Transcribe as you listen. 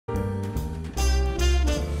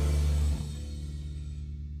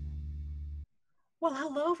Well,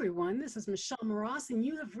 hello, everyone. This is Michelle Moross, and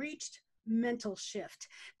you have reached MentalShift.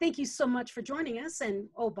 Thank you so much for joining us. And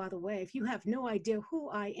oh, by the way, if you have no idea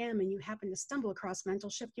who I am and you happen to stumble across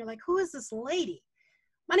MentalShift, you're like, who is this lady?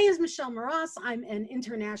 My name is Michelle Moross. I'm an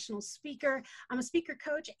international speaker. I'm a speaker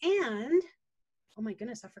coach, and oh my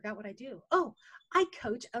goodness, I forgot what I do. Oh, I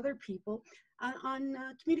coach other people on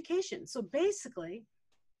communication. So basically,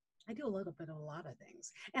 I do a little bit of a lot of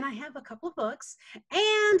things. And I have a couple of books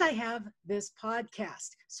and I have this podcast.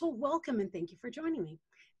 So welcome and thank you for joining me.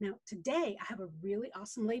 Now, today I have a really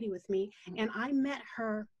awesome lady with me, and I met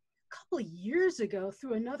her a couple of years ago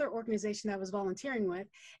through another organization that I was volunteering with.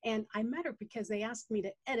 And I met her because they asked me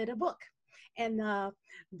to edit a book and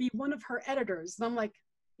be one of her editors. And I'm like,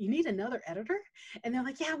 you need another editor? And they're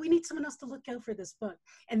like, yeah, we need someone else to look out for this book.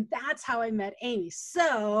 And that's how I met Amy.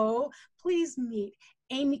 So please meet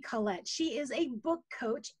Amy Collette. She is a book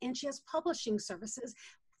coach and she has publishing services.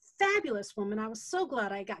 Fabulous woman. I was so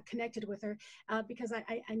glad I got connected with her because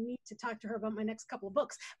I need to talk to her about my next couple of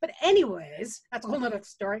books. But anyways, that's a whole nother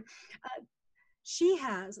story. She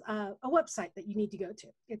has a website that you need to go to.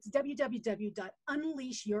 It's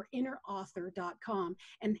www.unleashyourinnerauthor.com.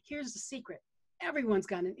 And here's the secret. Everyone's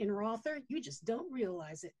got an inner author. You just don't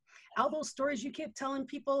realize it. All those stories you keep telling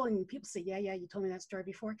people and people say, yeah, you told me that story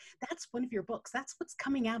before. That's one of your books. That's what's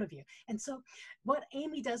coming out of you. And so what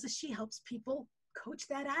Amy does is she helps people coach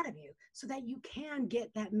that out of you so that you can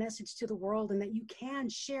get that message to the world and that you can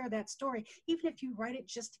share that story, even if you write it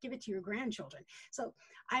just to give it to your grandchildren. So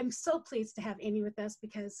I'm so pleased to have Amy with us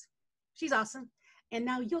because she's awesome. And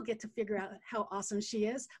now you'll get to figure out how awesome she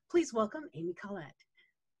is. Please welcome Amy Collette.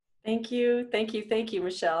 Thank you,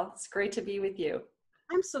 Michelle. It's great to be with you.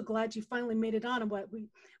 I'm so glad you finally made it on. And what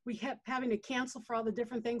we kept having to cancel for all the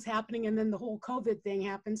different things happening, and then the whole COVID thing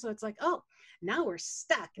happened. So it's like, oh, now we're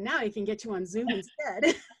stuck. Now I can get you on Zoom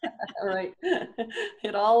instead. All right.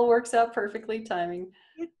 It all works out perfectly, timing.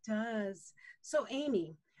 It does. So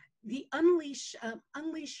Amy, the Unleash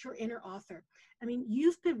Your Inner Author. I mean,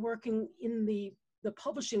 you've been working in the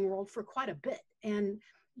publishing world for quite a bit, and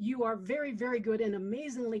you are very, very good and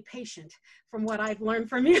amazingly patient from what I've learned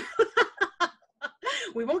from you.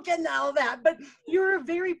 We won't get into all of that, but you're a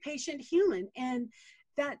very patient human. And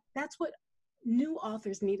that's what new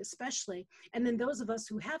authors need, especially. And then those of us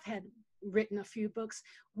who have written a few books,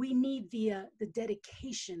 we need the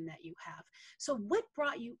dedication that you have. So what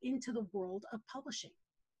brought you into the world of publishing?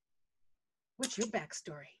 What's your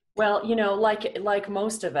backstory? Well, like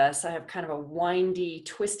most of us, I have kind of a windy,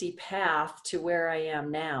 twisty path to where I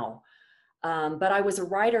am now. But I was a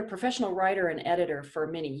writer, professional writer and editor for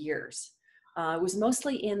many years. I was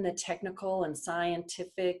mostly in the technical and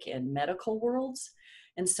scientific and medical worlds.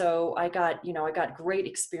 And so I got great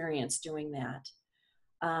experience doing that.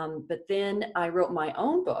 But then I wrote my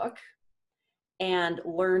own book and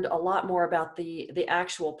learned a lot more about the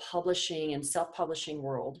actual publishing and self-publishing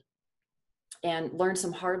world, and learned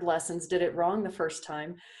some hard lessons, did it wrong the first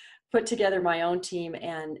time, put together my own team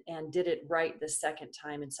and did it right the second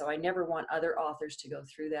time. And so I never want other authors to go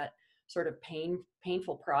through that sort of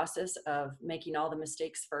painful process of making all the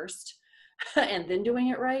mistakes first and then doing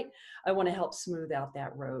it right. I want to help smooth out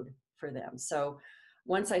that road for them. So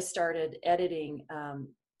once I started editing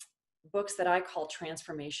books that I call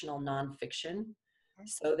transformational nonfiction,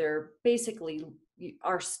 so they're basically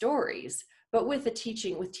our stories, but with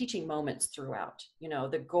teaching moments throughout.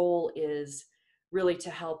 The goal is really to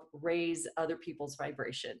help raise other people's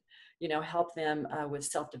vibration, help them with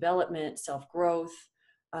self-development, self-growth,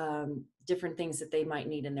 different things that they might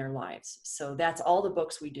need in their lives. So that's all the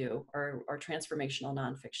books we do are transformational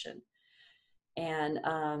nonfiction. And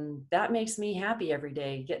that makes me happy every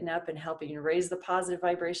day, getting up and helping raise the positive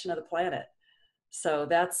vibration of the planet. So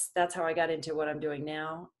that's how I got into what I'm doing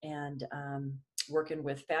now, and working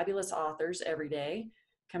with fabulous authors every day,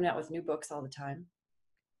 coming out with new books all the time.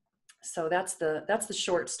 So that's the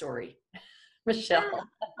short story, Michelle.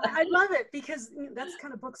 Yeah, I love it because that's the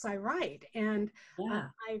kind of books I write. And Yeah.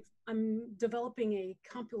 I'm developing a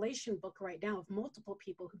compilation book right now of multiple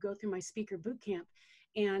people who go through my speaker boot camp,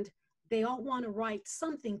 and they all want to write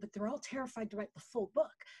something, but they're all terrified to write the full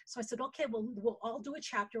book. So I said, okay, well, we'll all do a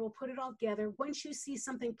chapter. We'll put it all together. Once you see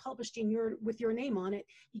something published with your name on it,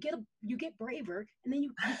 you get braver, and then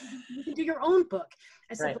you can do your own book.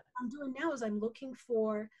 I said, Right. What I'm doing now is I'm looking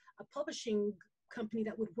for a publishing company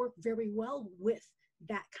that would work very well with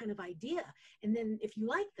that kind of idea. And then if you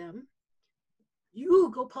like them,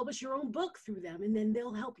 you go publish your own book through them, and then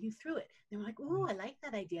they'll help you through it. They're like, oh, I like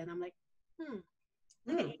that idea. And I'm like,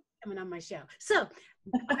 coming on my show. So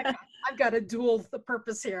I've got a dual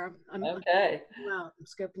purpose here. I'm Okay. I'm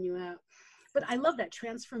scoping you out. But I love that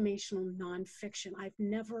transformational nonfiction. I've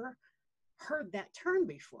never heard that term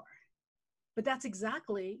before, but that's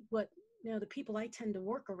exactly what, you know, the people I tend to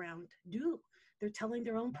work around do. They're telling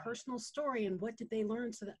their own personal story and what did they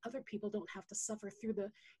learn so that other people don't have to suffer through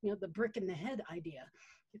the, you know, the brick in the head idea.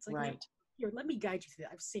 It's like, Right. here, let me guide you through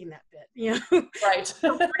that. I've seen that bit, you know. Right.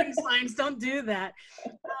 Warning signs, don't do that.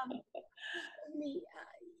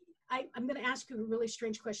 I'm going to ask you a really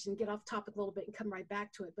strange question, get off topic a little bit and come right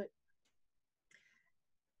back to it. But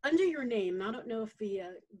under your name, I don't know if the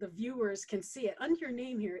viewers can see it. Under your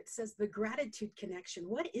name here, it says The Gratitude Connection.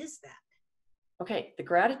 What is that? Okay, The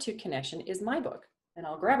Gratitude Connection is my book, and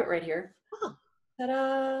I'll grab it right here. Oh.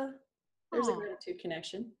 Ta-da! There's a Gratitude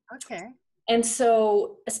Connection. Okay. And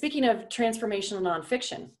so, speaking of transformational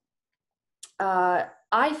nonfiction,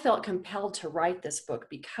 I felt compelled to write this book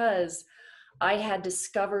because I had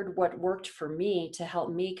discovered what worked for me to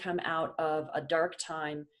help me come out of a dark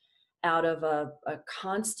time, out of a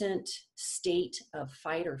constant state of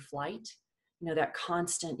fight or flight, you know, that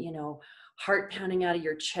constant, you know, heart pounding out of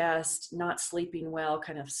your chest, not sleeping well,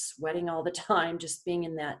 kind of sweating all the time, just being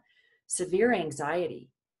in that severe anxiety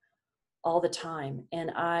all the time.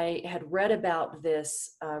 And I had read about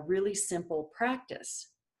this really simple practice.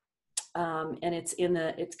 And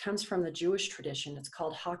it comes from the Jewish tradition. It's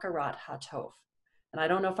called Hakarat Hatov. And I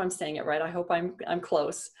don't know if I'm saying it right. I hope I'm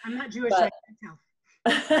close. I'm not Jewish, I can tell.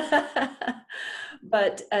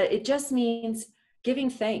 But it just means giving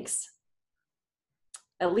thanks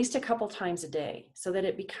at least a couple times a day, so that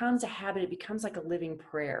it becomes a habit. It becomes like a living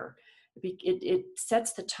prayer. It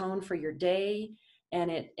sets the tone for your day,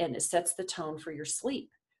 and it sets the tone for your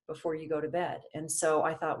sleep before you go to bed. And so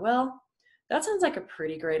I thought, well, that sounds like a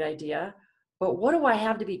pretty great idea, but what do I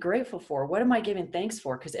have to be grateful for? What am I giving thanks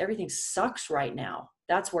for? Because everything sucks right now.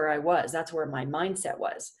 That's where I was. That's where my mindset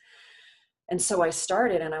was. And so I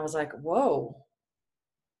started, and I was like, whoa,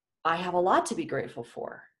 I have a lot to be grateful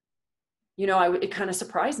for. You know, it kind of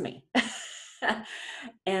surprised me.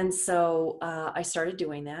 And so I started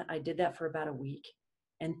doing that. I did that for about a week,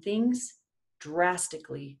 and things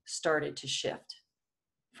drastically started to shift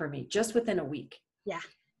for me just within a week. Yeah.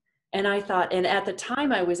 And I thought, and at the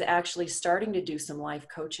time I was actually starting to do some life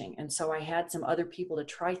coaching. And so I had some other people to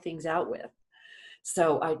try things out with.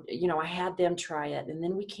 So I had them try it. And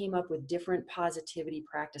then we came up with different positivity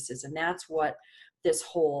practices. And that's what this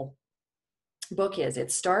whole book is. It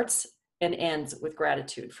starts and ends with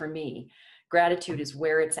gratitude. For me, gratitude is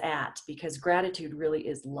where it's at, because gratitude really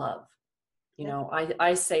is love. You know,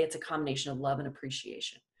 I say it's a combination of love and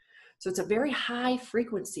appreciation. So it's a very high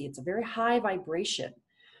frequency. It's a very high vibration.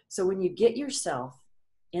 So when you get yourself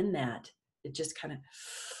in that, it just kind of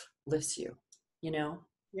lifts you, you know?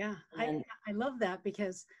 Yeah, I love that,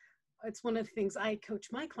 because it's one of the things I coach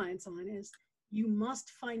my clients on is you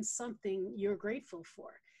must find something you're grateful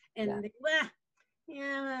for. And no.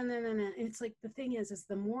 And it's like, the thing is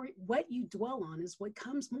the more what you dwell on is what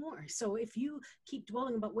comes more. So if you keep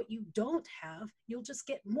dwelling about what you don't have, you'll just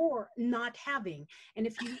get more not having. And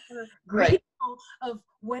if you are grateful of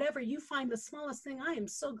whatever, you find the smallest thing. I am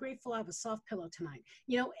so grateful I have a soft pillow tonight.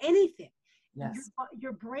 You know, anything. Yes.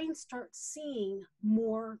 Your brain starts seeing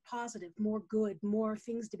more positive, more good, more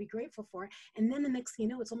things to be grateful for. And then the next thing you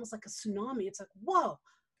know, it's almost like a tsunami. It's like, whoa,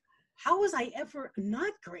 how was I ever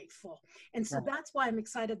not grateful? And so that's why I'm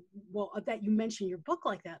excited, that you mentioned your book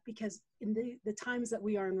like that, because in the times that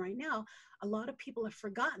we are in right now, a lot of people have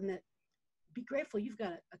forgotten that be grateful you've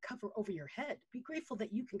got a cover over your head. Be grateful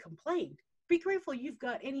that you can complain. Be grateful you've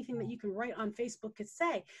got anything that you can write on Facebook to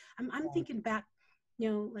say. I'm thinking back, you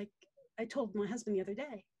know, like I told my husband the other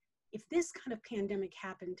day, if this kind of pandemic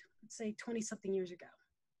happened, let's say 20-something years ago,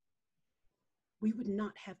 we would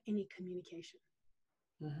not have any communication.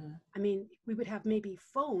 Mm-hmm. I mean, we would have maybe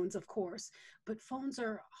phones, of course, but phones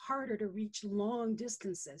are harder to reach long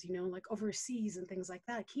distances, you know, like overseas and things like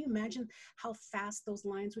that. Can you imagine how fast those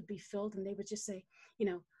lines would be filled? And they would just say, you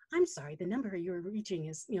know, I'm sorry, the number you're reaching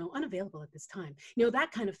is, you know, unavailable at this time. You know,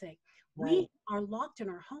 that kind of thing. Right. We are locked in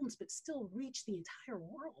our homes, but still reach the entire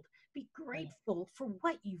world. Be grateful for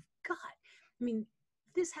what you've got. I mean,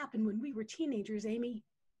 if this happened when we were teenagers, Amy,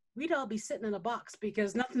 we'd all be sitting in a box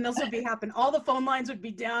because nothing else would be happening. All the phone lines would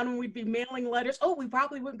be down and we'd be mailing letters. Oh, we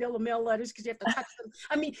probably wouldn't be able to mail letters because you have to touch them.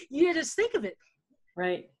 I mean, you just think of it.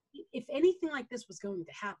 Right. If anything like this was going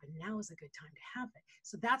to happen, now is a good time to have it.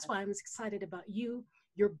 So that's why I was excited about you,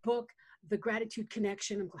 your book, The Gratitude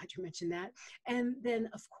Connection. I'm glad you mentioned that. And then,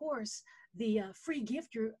 of course, the free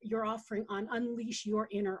gift you're offering on Unleash Your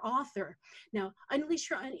Inner Author. Now,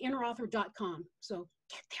 unleashyourinnerauthor.com. So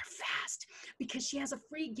get there fast, because she has a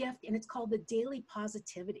free gift and it's called the Daily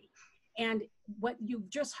Positivity. And what you've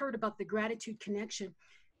just heard about the gratitude connection,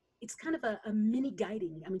 it's kind of a mini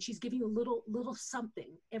guiding. I mean, she's giving you a little something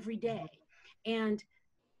every day. And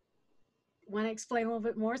want to explain a little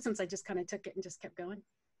bit more, since I just kind of took it and just kept going?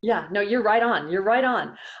 Yeah, no, you're right on. You're right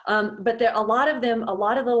on. But there, a lot of the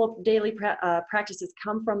little daily practices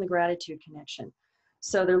come from the gratitude connection.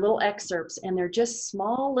 So they're little excerpts, and they're just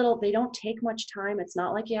small little, they don't take much time. It's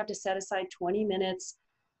not like you have to set aside 20 minutes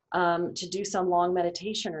to do some long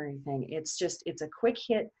meditation or anything. It's a quick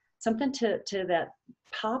hit, something to that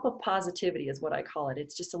pop of positivity is what I call it.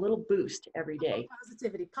 It's just a little boost every day.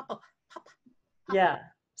 Positivity, pop. Yeah.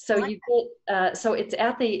 So like you get, so it's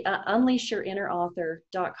at the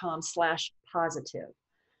unleashyourinnerauthor.com/positive.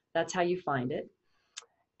 That's how you find it.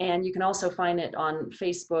 And you can also find it on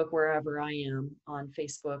Facebook, wherever I am on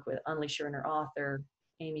Facebook with Unleash Your Inner Author,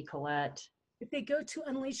 Amy Collette. If they go to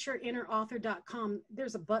unleashyourinnerauthor.com,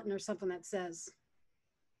 there's a button or something that says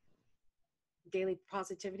daily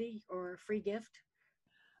positivity or free gift.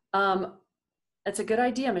 That's a good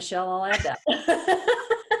idea, Michelle. I'll add that.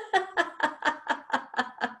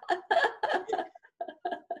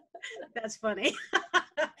 That's funny.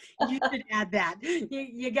 You should add that.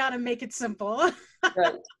 You got to make it simple.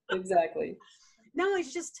 Right, exactly. No,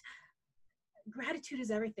 it's just, gratitude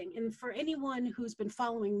is everything. And for anyone who's been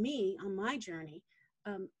following me on my journey,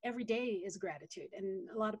 every day is gratitude. And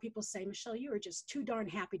a lot of people say, Michelle, you are just too darn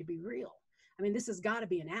happy to be real. I mean, this has got to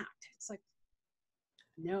be an act. It's like,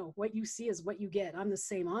 no, what you see is what you get. I'm the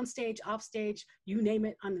same on stage, off stage, you name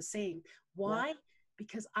it, I'm the same. Why? Yeah.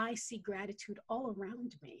 Because I see gratitude all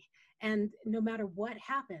around me. And no matter what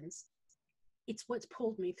happens, it's what's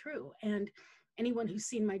pulled me through. And anyone who's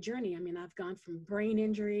seen my journey, I mean, I've gone from brain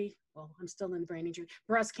injury, well, I'm still in the brain injury,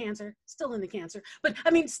 breast cancer, still in the cancer. But I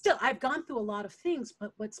mean, still, I've gone through a lot of things,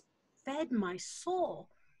 but what's fed my soul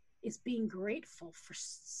is being grateful for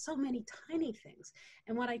so many tiny things.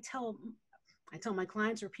 And what I tell my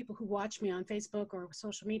clients or people who watch me on Facebook or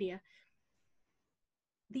social media,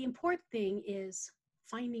 the important thing is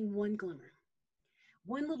finding one glimmer,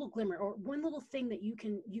 one little glimmer, or one little thing that you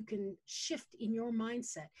can shift in your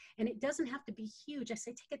mindset. And it doesn't have to be huge. I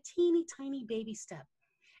say, take a teeny tiny baby step.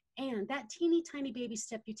 And that teeny tiny baby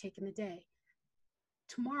step you take in the day,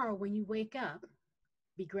 tomorrow when you wake up,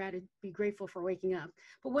 be grateful for waking up.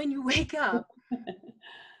 But when you wake up,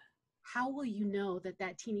 how will you know that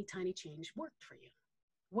that teeny tiny change worked for you?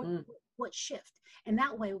 What shift? And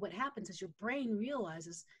that way, what happens is your brain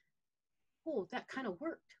realizes, oh, that kind of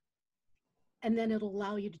worked. And then it'll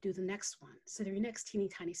allow you to do the next one. So your next teeny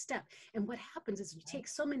tiny step. And what happens is you take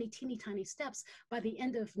so many teeny tiny steps, by the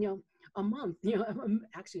end of, a month,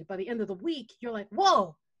 actually by the end of the week, you're like,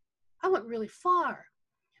 whoa, I went really far.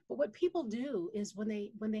 But what people do is when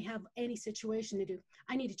they have any situation, they do,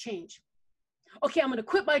 I need to change. Okay, I'm going to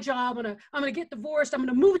quit my job. I'm going to get divorced. I'm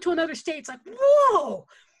going to move to another state. It's like, whoa,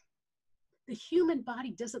 the human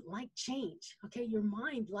body doesn't like change. Okay. Your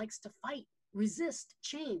mind likes to fight, resist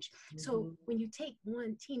change. Mm-hmm. So when you take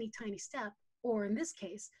one teeny tiny step, or in this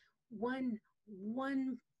case, one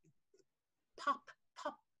pop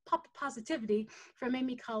positivity from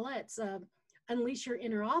Amy Collette's Unleash Your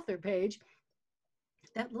Inner Author page,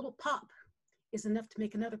 that little pop is enough to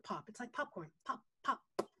make another pop. It's like popcorn, pop, pop,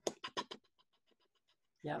 pop, pop, pop.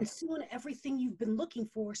 Yeah. And soon everything you've been looking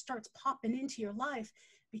for starts popping into your life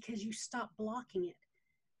because you stop blocking it.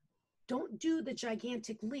 Don't do the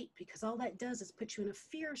gigantic leap, because all that does is put you in a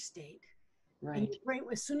fear state. Right. And your brain,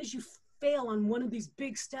 as soon as you fail on one of these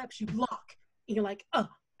big steps, you block. And you're like, oh,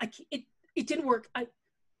 it didn't work. I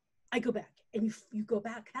go back. And you go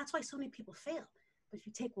back. That's why so many people fail. But if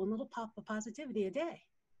you take one little pop of positivity a day,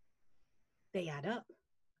 they add up.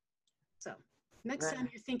 So next time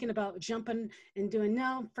you're thinking about jumping and doing,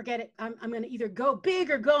 no, forget it. I'm going to either go big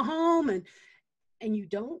or go home. And you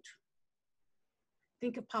don't.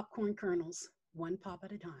 Think of popcorn kernels, one pop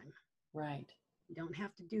at a time. Right. You don't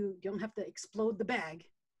have to explode the bag.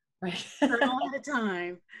 Right. Kernel at a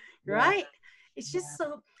time. Right. Yeah. It's just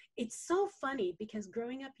it's so funny, because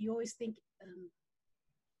growing up, you always think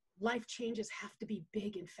life changes have to be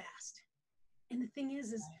big and fast. And the thing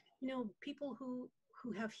is people who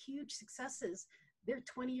have huge successes, they're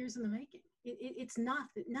 20 years in the making. It's not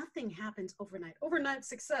that nothing happens overnight. Overnight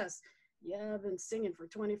success. Yeah, I've been singing for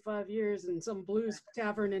 25 years in some blues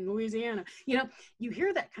tavern in Louisiana. You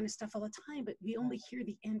hear that kind of stuff all the time, but we only hear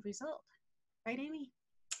the end result. Right, Amy?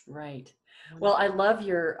 Right. Well, I love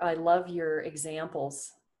your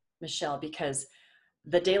examples, Michelle, because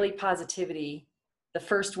the daily positivity, the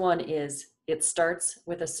first one is, it starts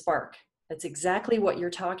with a spark. That's exactly what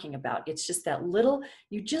you're talking about. It's just that little,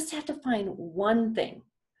 you just have to find one thing,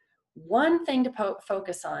 one thing to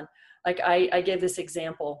focus on. Like I gave this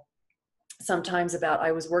example sometimes about,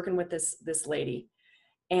 I was working with this lady,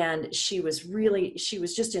 and she was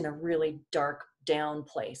just in a really dark, down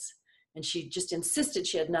place. And she just insisted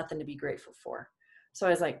she had nothing to be grateful for. So I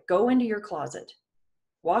was like, go into your closet,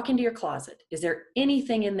 walk into your closet. Is there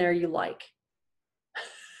anything in there you like?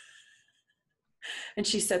 And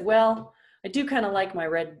she said, well, I do kind of like my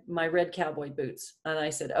red cowboy boots. And I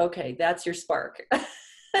said, okay, that's your spark.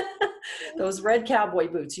 Those red cowboy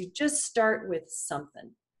boots. You just start with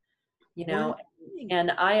something, you know.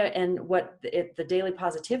 And what the daily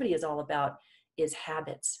positivity is all about is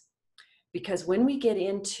habits. Because when we get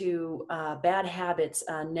into bad habits,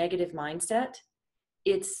 negative mindset,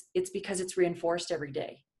 it's because it's reinforced every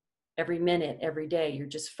day, every minute, every day. You're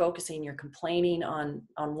just focusing, you're complaining on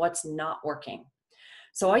what's not working.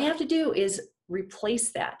 So all you have to do is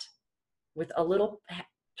replace that with a little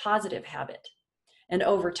positive habit. And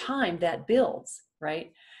over time that builds,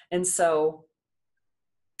 right? And so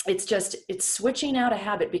it's switching out a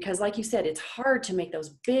habit, because like you said, it's hard to make those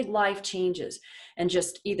big life changes and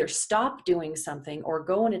just either stop doing something or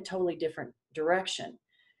go in a totally different direction.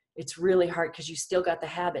 It's really hard because you still got the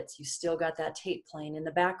habits, you still got that tape playing in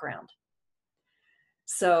the background.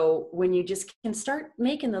 So when you just can start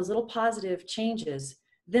making those little positive changes,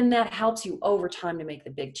 then that helps you over time to make the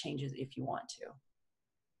big changes if you want to.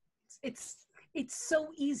 It's so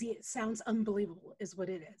easy. It sounds unbelievable is what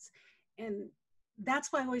it is. And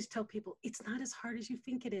that's why I always tell people, it's not as hard as you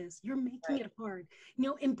think it is. You're making it hard. You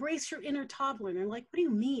know, embrace your inner toddler. And they're like, what do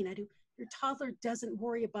you mean? Your toddler doesn't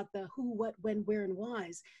worry about the who, what, when, where, and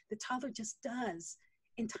whys. The toddler just does.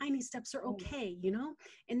 And tiny steps are okay, you know?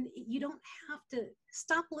 And you don't have to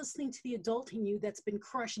stop listening to the adult in you that's been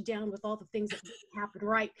crushed down with all the things that happened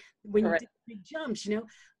right when you did big jumps, you know?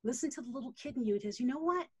 Listen to the little kid in you. It is, you know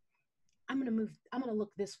what? I'm going to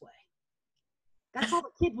look this way. That's all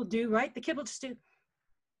the kid will do, right? The kid will just do,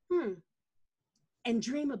 and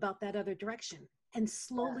dream about that other direction and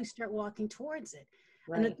slowly start walking towards it.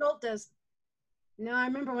 Right. An adult does, no, I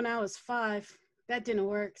remember when I was 5, that didn't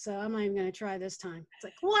work, so I'm not even going to try this time. It's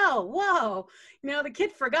like, whoa, you know, the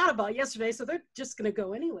kid forgot about yesterday, so they're just going to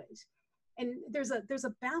go anyways. And there's a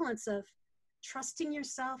balance of trusting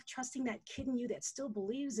yourself, trusting that kid in you that still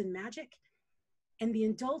believes in magic, and the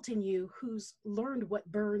adult in you who's learned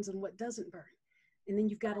what burns and what doesn't burn. And then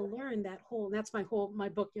you've got to learn that whole, and that's my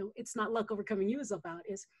book, you know, It's Not Luck, Overcoming You is about,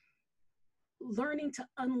 is learning to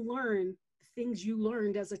unlearn the things you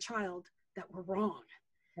learned as a child that were wrong.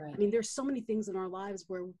 Right. I mean, there's so many things in our lives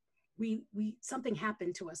where we something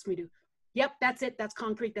happened to us. We do, yep, that's it. That's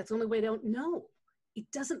concrete. That's the only way. No, it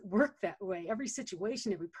doesn't work that way. Every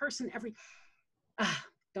situation, every person,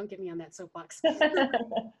 don't get me on that soapbox.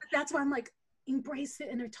 That's why I'm like, embrace the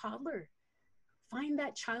inner toddler. Find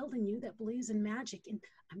that child in you that believes in magic. And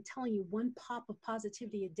I'm telling you, one pop of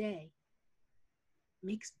positivity a day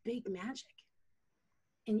makes big magic.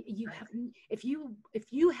 And you have, if you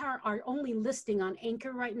are only listening on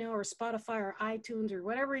Anchor right now, or Spotify or iTunes or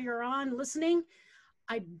whatever you're on listening,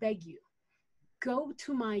 I beg you, go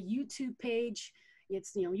to my YouTube page.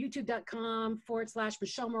 It's, you know,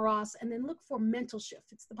 youtube.com/Michelle Moross, and then look for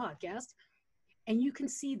MentalShift. It's the podcast. And you can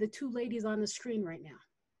see the two ladies on the screen right now.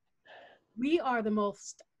 We are the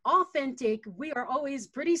most authentic. We are always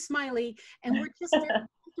pretty smiley, and we're just very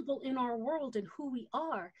comfortable in our world and who we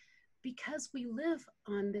are, because we live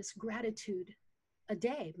on this gratitude a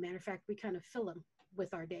day. Matter of fact, we kind of fill them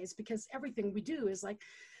with our days, because everything we do is like,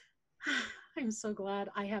 I'm so glad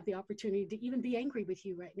I have the opportunity to even be angry with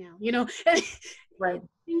you right now. You know, right?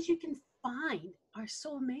 Things you can find are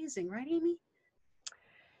so amazing, right, Amy?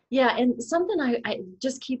 Yeah, and something I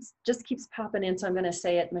just keeps popping in, so I'm going to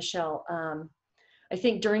say it, Michelle. I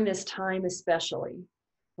think during this time, especially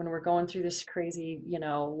when we're going through this crazy, you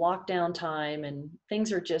know, lockdown time, and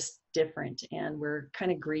things are just different, and we're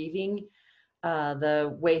kind of grieving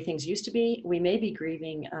the way things used to be. We may be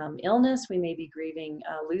grieving illness. We may be grieving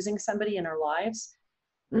losing somebody in our lives.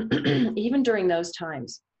 Even during those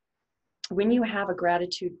times, when you have a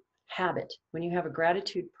gratitude habit, when you have a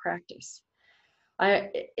gratitude practice,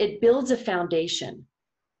 it builds a foundation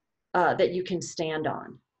that you can stand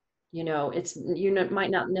on. You know,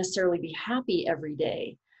 might not necessarily be happy every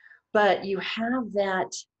day, but you have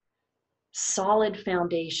that solid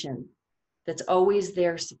foundation that's always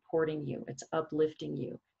there supporting you. It's uplifting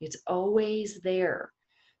you. It's always there.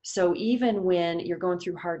 So even when you're going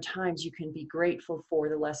through hard times, you can be grateful for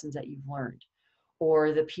the lessons that you've learned,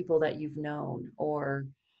 or the people that you've known, or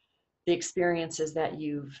the experiences that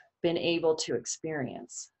you've been able to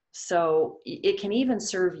experience. So it can even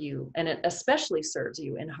serve you, and it especially serves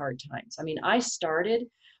you in hard times. I mean, I started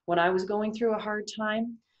when I was going through a hard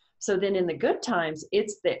time. So then in the good times,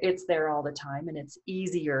 it's there all the time, and it's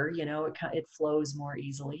easier, you know, it flows more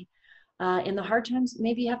easily. In the hard times,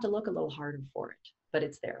 maybe you have to look a little harder for it, but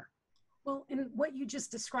it's there. Well, and what you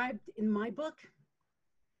just described in my book,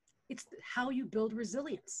 it's how you build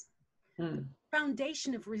resilience. The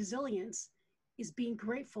foundation of resilience is being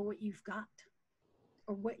grateful what you've got,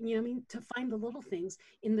 or what, you know, I mean, to find the little things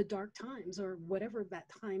in the dark times or whatever that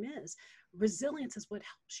time is. Resilience is what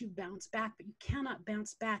helps you bounce back, but you cannot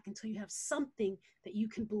bounce back until you have something that you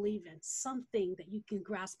can believe in, something that you can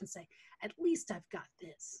grasp and say, at least I've got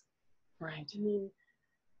this. Right. I mean,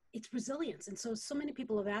 it's resilience. And so many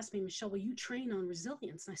people have asked me, Michelle, will you train on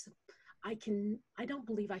resilience? And I said, I don't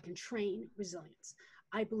believe I can train resilience.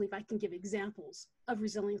 I believe I can give examples of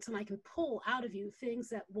resilience, and I can pull out of you things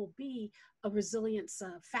that will be a resilience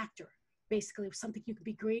factor, basically something you can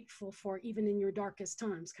be grateful for even in your darkest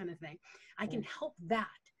times, kind of thing. I can help that.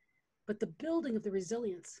 But the building of the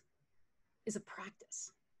resilience is a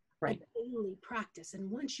practice, right, a daily practice.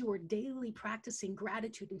 And once you are daily practicing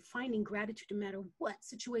gratitude and finding gratitude no matter what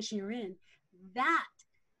situation you're in, that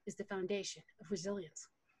is the foundation of resilience.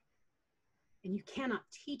 And you cannot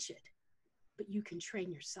teach it, but you can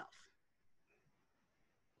train yourself.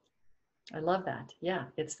 I love that.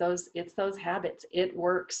 Yeah, it's those habits. It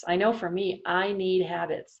works. I know for me, I need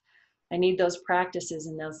habits. I need those practices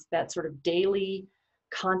and that sort of daily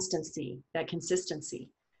constancy, that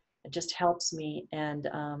consistency. It just helps me, and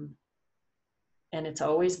it's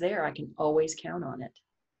always there. I can always count on it.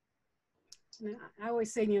 I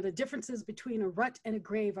always say, the differences between a rut and a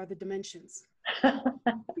grave are the dimensions.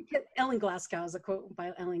 Ellen Glasgow is a quote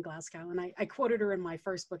by Ellen Glasgow, and I quoted her in my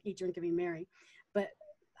first book, Eat, Drink, and Be Merry. But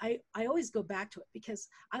I always go back to it because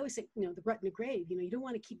I always say, the rut and the grave, you don't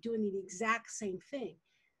want to keep doing the exact same thing.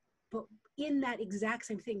 But in that exact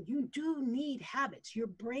same thing, you do need habits. Your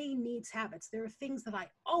brain needs habits. There are things that I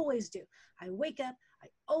always do. I wake up, I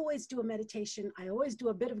always do a meditation. I always do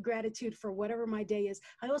a bit of gratitude for whatever my day is.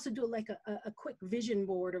 I also do like a quick vision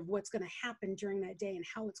board of what's going to happen during that day and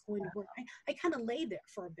how it's going to work. I kind of lay there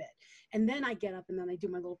for a bit, and then I get up and then I do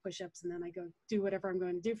my little push-ups, and then I go do whatever I'm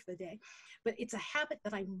going to do for the day. But it's a habit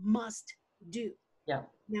that I must do. Yeah.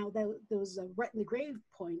 Now, those rut in the grave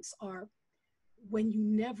points are when you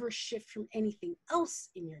never shift from anything else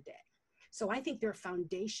in your day. So I think there are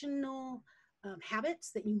foundational habits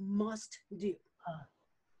that you must do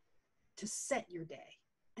to set your day.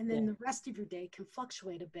 And then the rest of your day can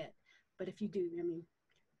fluctuate a bit. But if you do,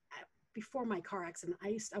 before my car accident,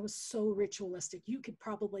 I was so ritualistic. You could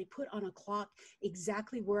probably put on a clock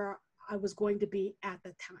exactly where I was going to be at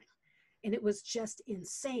the time. And it was just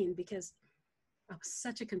insane because I was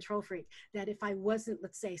such a control freak that if I wasn't,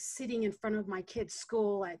 let's say, sitting in front of my kid's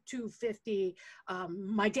school at 2:50,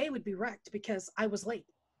 my day would be wrecked because I was late.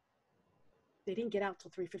 They didn't get out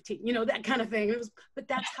till 3:15, that kind of thing. But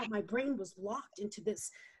that's how my brain was locked into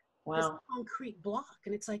this concrete block.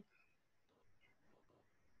 And it's like,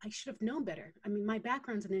 I should have known better. I mean, my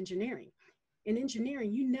background's in engineering. In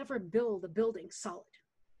engineering, you never build a building solid.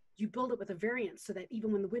 You build it with a variance so that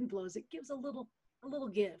even when the wind blows, it gives a little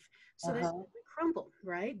give so that it doesn't crumble,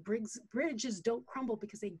 right? Bridges don't crumble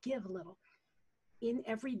because they give a little. In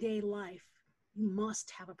everyday life, you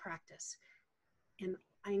must have a practice. And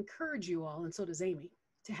I encourage you all, and so does Amy,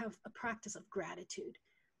 to have a practice of gratitude.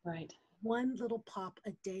 Right. One little pop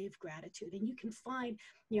a day of gratitude. And you can find,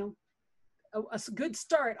 a good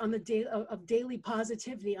start on the day of daily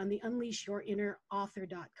positivity on the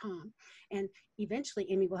unleashyourinnerauthor.com. And eventually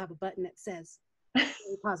Amy will have a button that says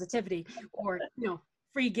positivity or,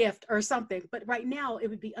 free gift or something. But right now it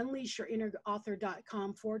would be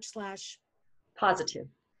unleashyourinnerauthor.com / positive.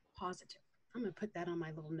 I'm going to put that on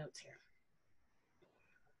my little notes here.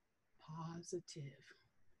 Positive.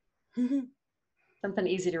 Something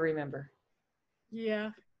easy to remember.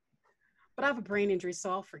 Yeah. But I have a brain injury, so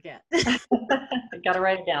I'll forget. Got to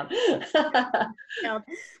write it down. Yeah.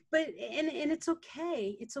 But it's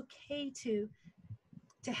okay. It's okay to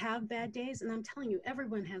have bad days. And I'm telling you,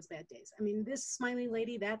 everyone has bad days. I mean, this smiley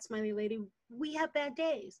lady, that smiley lady, we have bad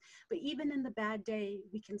days. But even in the bad day,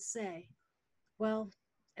 we can say, well,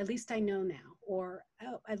 at least I know now, or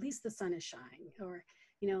oh, at least the sun is shining, or,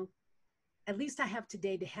 at least I have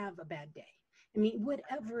today to have a bad day. I mean,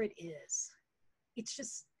 whatever it is, it's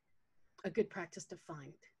just a good practice to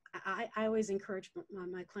find. I always encourage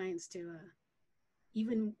my clients to,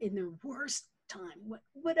 even in their worst time,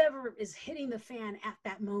 whatever is hitting the fan at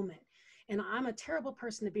that moment. And I'm a terrible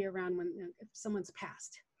person to be around if someone's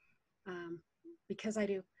passed, because I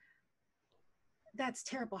do. That's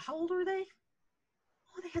terrible. How old are they?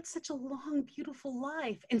 Oh, they had such a long, beautiful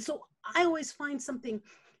life. And so I always find something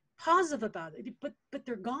positive about it, but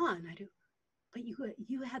they're gone. I do. But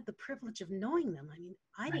you had the privilege of knowing them. I mean,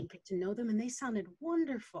 I didn't get to know them, and they sounded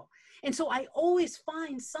wonderful. And so I always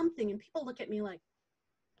find something, and people look at me like,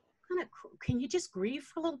 kind of, can you just grieve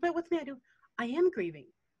for a little bit with me? I do. I am grieving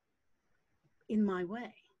in my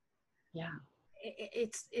way. Yeah.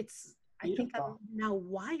 It's I Beautiful. think I'm now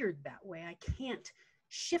wired that way. I can't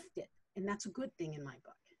shift it. And that's a good thing in my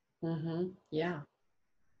book. Mm-hmm. Yeah.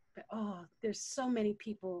 But, oh, there's so many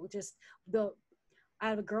people I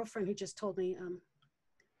have a girlfriend who just told me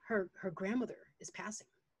her grandmother is passing.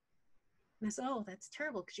 And I said, oh, that's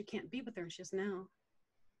terrible because you can't be with her. And she says, no.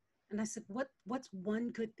 And I said, what's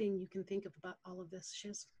one good thing you can think of about all of this?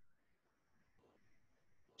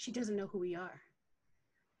 She doesn't know who we are.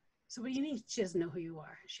 So what do you mean she doesn't know who you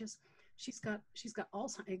are? She's got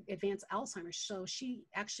advanced Alzheimer's. So she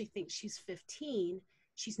actually thinks she's 15.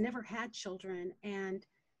 She's never had children, and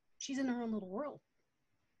she's in her own little world.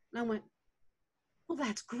 And I went, well,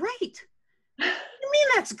 that's great. What do you mean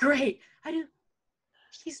that's great? I do.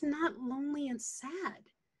 She's not lonely and sad.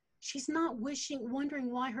 She's not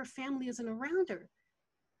wondering why her family isn't around her.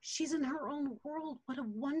 She's in her own world. What a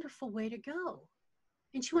wonderful way to go.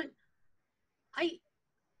 And she went,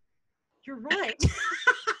 you're right.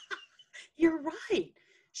 You're right.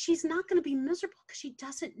 She's not going to be miserable because she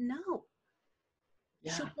doesn't know.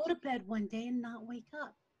 Yeah. She'll go to bed one day and not wake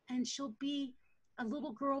up. And she'll be a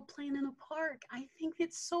little girl playing in a park. I think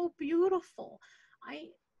it's so beautiful.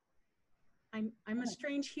 I'm a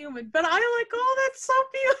strange human, but I'm like, oh, that's so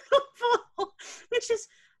beautiful. It's just,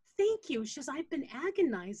 thank you. It's just, I've been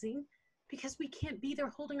agonizing because we can't be there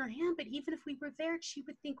holding her hand. But even if we were there, she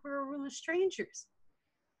would think we're a room of strangers.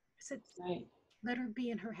 I said, right. Let her be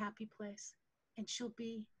in her happy place. And she'll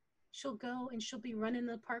go and she'll be running in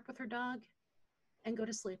the park with her dog and go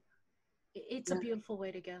to sleep. It's a beautiful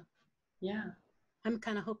way to go. Yeah. I'm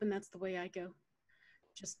kind of hoping that's the way I go.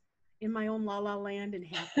 Just in my own la-la land and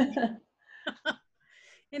happy.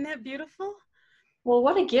 Isn't that beautiful? Well,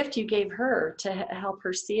 what a gift you gave her to help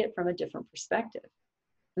her see it from a different perspective.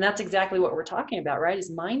 And that's exactly what we're talking about, right?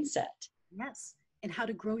 Is mindset. Yes. And how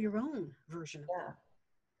to grow your own version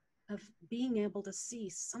of being able to see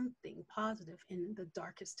something positive in the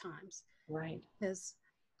darkest times. Right. Because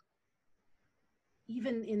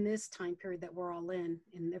even in this time period that we're all in,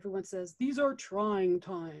 and everyone says, these are trying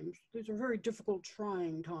times. These are very difficult,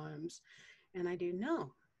 trying times. And I do,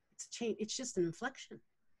 no, it's change. It's just an inflection.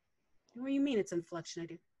 What do you mean it's inflection? I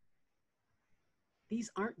do. These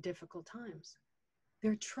aren't difficult times.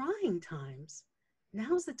 They're trying times.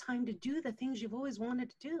 Now's the time to do the things you've always wanted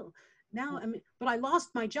to do. Now, I mean, but I lost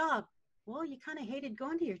my job. Well, you kind of hated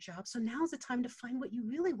going to your job. So now's the time to find what you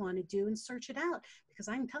really want to do and search it out. Because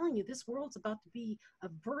I'm telling you, this world's about to be a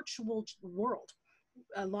virtual world.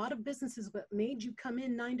 A lot of businesses that made you come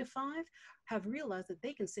in 9 to 5 have realized that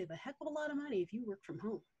they can save a heck of a lot of money if you work from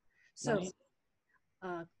home. So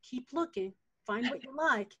keep looking, find what you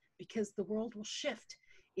like, because the world will shift.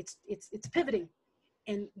 It's pivoting.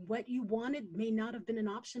 And what you wanted may not have been an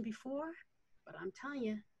option before, but I'm telling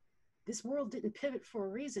you, this world didn't pivot for a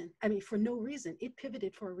reason. I mean, for no reason. It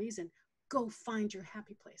pivoted for a reason. Go find your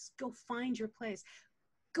happy place. Go find your place.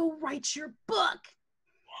 Go write your book.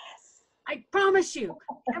 Yes. I promise you,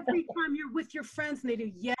 every time you're with your friends and they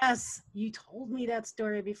do, yes, you told me that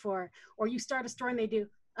story before. Or you start a story and they do,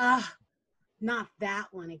 not that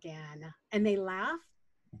one again. And they laugh.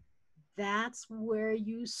 That's where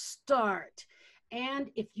you start. And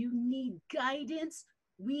if you need guidance,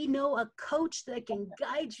 we know a coach that can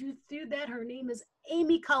guide you through that. Her name is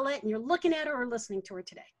Amy Collette, and you're looking at her or listening to her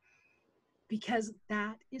today because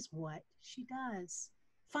that is what she does.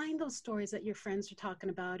 Find those stories that your friends are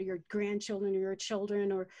talking about, or your grandchildren or your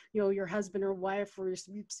children, or your husband or wife, or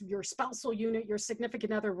your spousal unit, your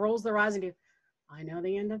significant other rolls their eyes and do, I know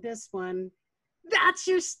the end of this one. That's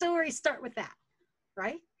your story. Start with that,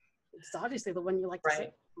 right? It's obviously the one you like to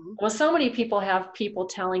say. Well, so many people have people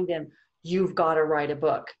telling them, you've got to write a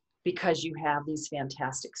book because you have these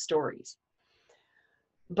fantastic stories.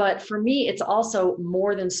 But for me, it's also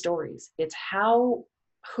more than stories. It's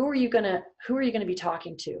who are you going to be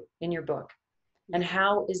talking to in your book? And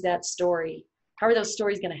how are those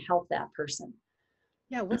stories going to help that person?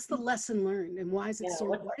 Yeah. What's the lesson learned and why is it so?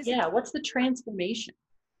 What's the transformation?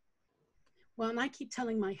 Well, and I keep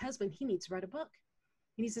telling my husband he needs to write a book.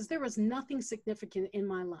 And he says, there was nothing significant in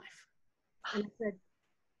my life. And I said,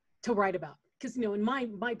 to write about. Because, in my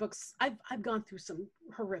books, I've gone through some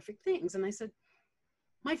horrific things. And I said,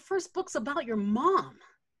 my first book's about your mom.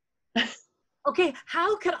 Okay,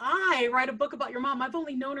 how could I write a book about your mom? I've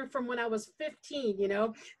only known her from when I was 15,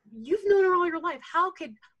 You've known her all your life. How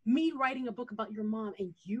could me writing a book about your mom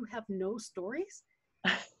and you have no stories?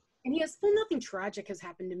 And he goes, well, nothing tragic has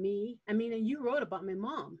happened to me. I mean, and you wrote about my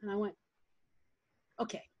mom. And I went,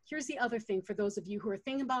 okay, here's the other thing for those of you who are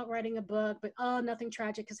thinking about writing a book, but oh, nothing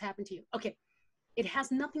tragic has happened to you. Okay, it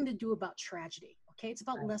has nothing to do about tragedy. Okay, it's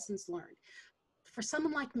about lessons learned. For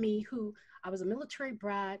someone like me, who I was a military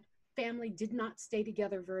brat, family did not stay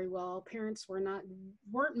together very well, parents weren't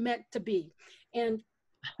meant to be, and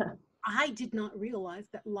I did not realize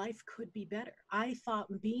that life could be better. I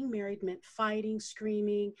thought being married meant fighting,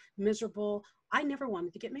 screaming, miserable. I never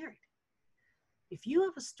wanted to get married. If you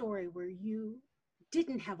have a story where you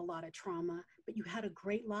didn't have a lot of trauma, but you had a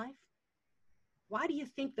great life, why do you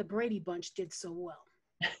think the Brady Bunch did so well?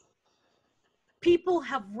 People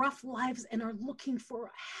have rough lives and are looking for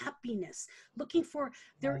happiness, looking for,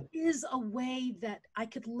 there is a way that I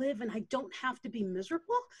could live and I don't have to be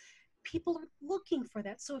miserable. People are looking for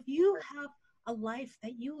that. So if you have a life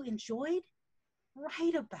that you enjoyed,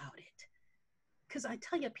 write about it. Because I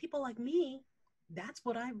tell you, people like me, that's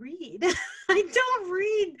what I read. I don't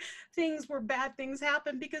read things where bad things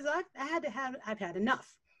happen because I've had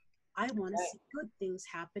enough. I want to see good things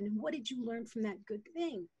happen. And what did you learn from that good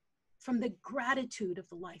thing? From the gratitude of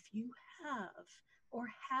the life you have or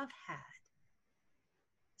have had.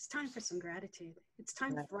 It's time for some gratitude. It's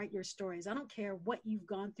time to write your stories. I don't care what you've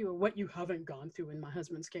gone through or what you haven't gone through in my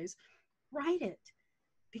husband's case. Write it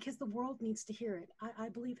because the world needs to hear it. I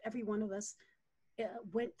believe every one of us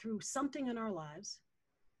went through something in our lives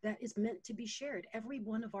that is meant to be shared. Every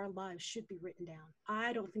one of our lives should be written down.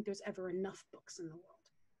 I don't think there's ever enough books in the world.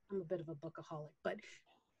 I'm a bit of a bookaholic, but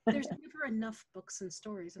there's never enough books and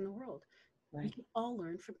stories in the world. We can all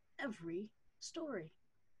learn from every story.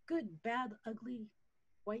 Good, bad, ugly,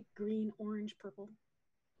 white, green, orange, purple,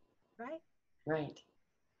 right? Right.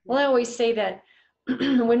 Well, I always say that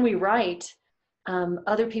when we write,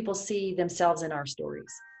 other people see themselves in our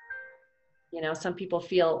stories. You know, some people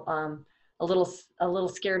feel a little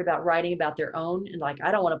scared about writing about their own, and like,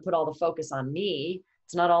 I don't want to put all the focus on me.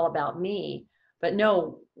 It's not all about me. But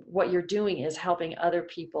no, what you're doing is helping other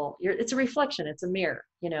people. It's a reflection. It's a mirror.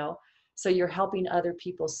 You know, so you're helping other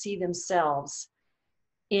people see themselves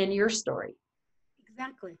in your story.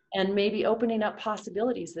 Exactly. And maybe opening up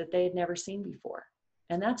possibilities that they had never seen before.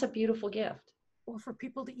 And that's a beautiful gift. Or for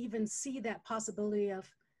people to even see that possibility of,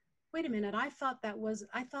 wait a minute, I thought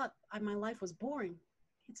my life was boring.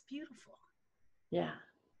 It's beautiful. Yeah.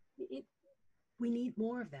 We need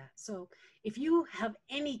more of that. So if you have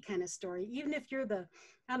any kind of story, even if you're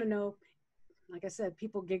I don't know, like I said,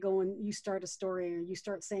 people giggle when you start a story or you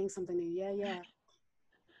start saying something new. Yeah.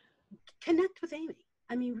 Connect with Amy.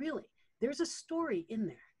 I mean, really, there's a story in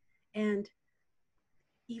there. And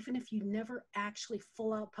even if you never actually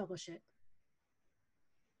full out publish it,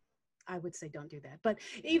 I would say don't do that. But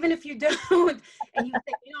even if you don't, and you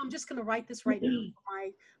think, I'm just going to write this right now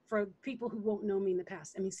for people who won't know me in the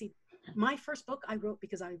past. I mean, see, my first book I wrote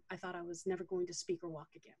because I thought I was never going to speak or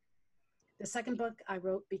walk again. The second book I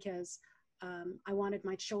wrote because I wanted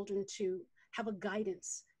my children to have a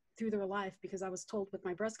guidance through their life because I was told with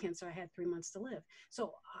my breast cancer I had 3 months to live.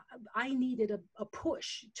 So I needed a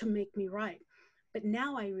push to make me write. But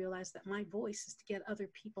now I realize that my voice is to get other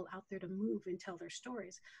people out there to move and tell their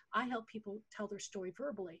stories. I help people tell their story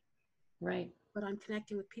verbally. Right. But I'm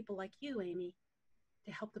connecting with people like you, Amy,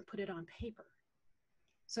 to help them put it on paper.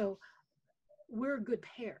 So we're a good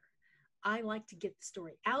pair. I like to get the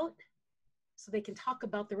story out so they can talk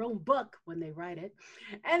about their own book when they write it.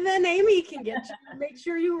 And then Amy can make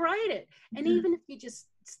sure you write it. And even if you just,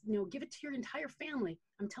 give it to your entire family,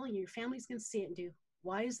 I'm telling you, your family's going to see it and do,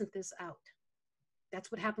 why isn't this out? That's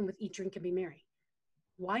what happened with Eat, Drink, and Be Merry.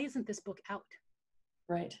 Why isn't this book out?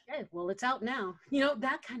 Right. Okay, well, it's out now.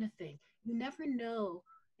 That kind of thing. You never know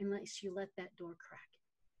unless you let that door crack.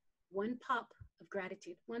 One pop of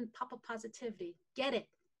gratitude, one pop of positivity. Get it,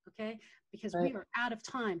 okay? Because we are out of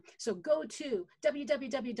time. So go to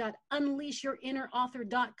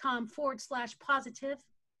www.unleashyourinnerauthor.com/positive.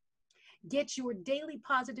 Get your daily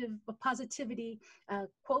positivity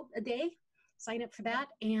quote a day. Sign up for that.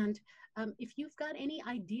 And if you've got any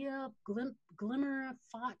idea, glimmer,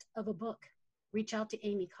 thought of a book, reach out to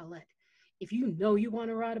Amy Collette. If you know you want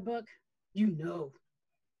to write a book,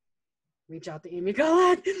 reach out to Amy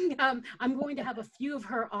Collette. I'm going to have a few of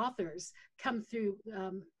her authors come through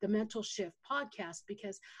the MentalShift podcast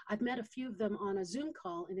because I've met a few of them on a Zoom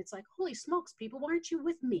call and it's like, holy smokes, people, why aren't you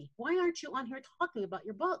with me? Why aren't you on here talking about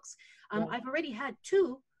your books? I've already had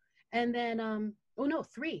 2 and then,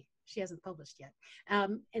 3. She hasn't published yet.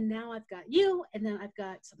 And now I've got you, and then I've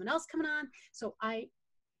got someone else coming on. So I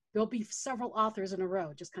There'll be several authors in a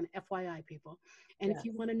row, just kind of FYI, people. And Yeah. if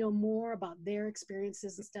you want to know more about their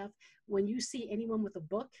experiences and stuff, when you see anyone with a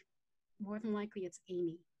book, more than likely it's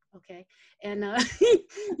Amy. Okay. And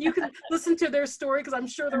you can listen to their story, because I'm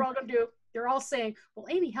sure they're all saying, well,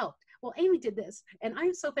 Amy helped. Well, Amy did this. And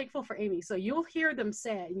I'm so thankful for Amy. So you'll hear them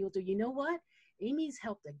say it, and you'll do, you know what? Amy's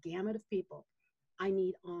helped a gamut of people I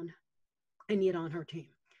need on her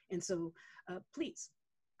team. And so please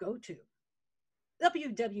go to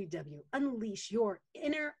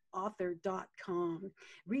www.unleashyourinnerauthor.com.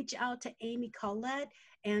 Reach out to Amy Collette,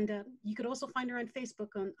 and you could also find her on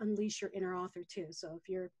Facebook on Unleash Your Inner Author too. So if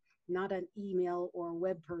you're not an email or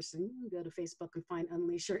web person, you can go to Facebook and find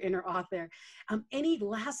Unleash Your Inner Author. Any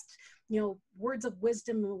last, words of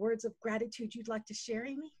wisdom or words of gratitude you'd like to share,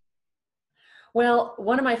 Amy? Well,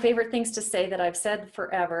 one of my favorite things to say that I've said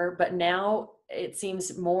forever, but now it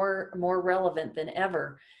seems more relevant than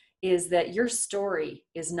ever, is that your story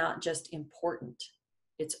is not just important,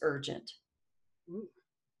 it's urgent. Ooh.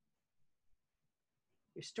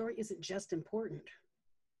 Your story isn't just important,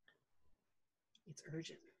 it's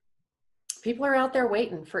urgent. People are out there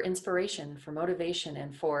waiting for inspiration, for motivation,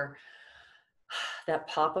 and for that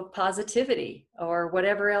pop of positivity or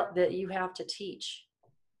whatever else that you have to teach.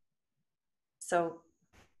 So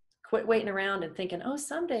quit waiting around and thinking, oh,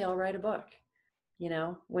 someday I'll write a book.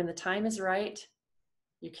 When the time is right,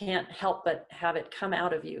 you can't help but have it come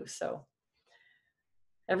out of you. So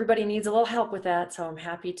everybody needs a little help with that. So I'm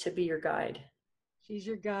happy to be your guide. She's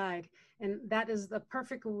your guide. And that is the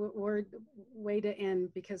perfect way to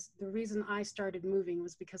end, because the reason I started moving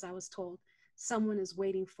was because I was told someone is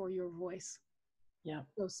waiting for your voice. Yeah.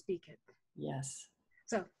 Go speak it. Yes.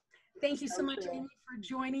 So thank you so much, Amy, for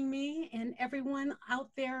joining me, and everyone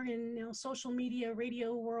out there in social media,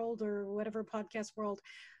 radio world, or whatever podcast world.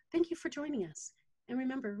 Thank you for joining us. And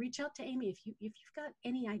remember, reach out to Amy if you've got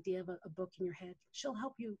any idea of a book in your head. She'll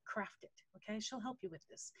help you craft it. Okay, she'll help you with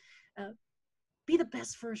this. Be the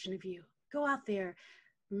best version of you. Go out there.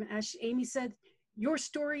 As Amy said, your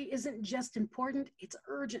story isn't just important, it's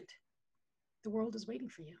urgent. The world is waiting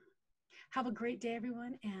for you. Have a great day,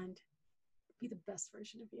 everyone, and be the best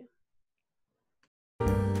version of you.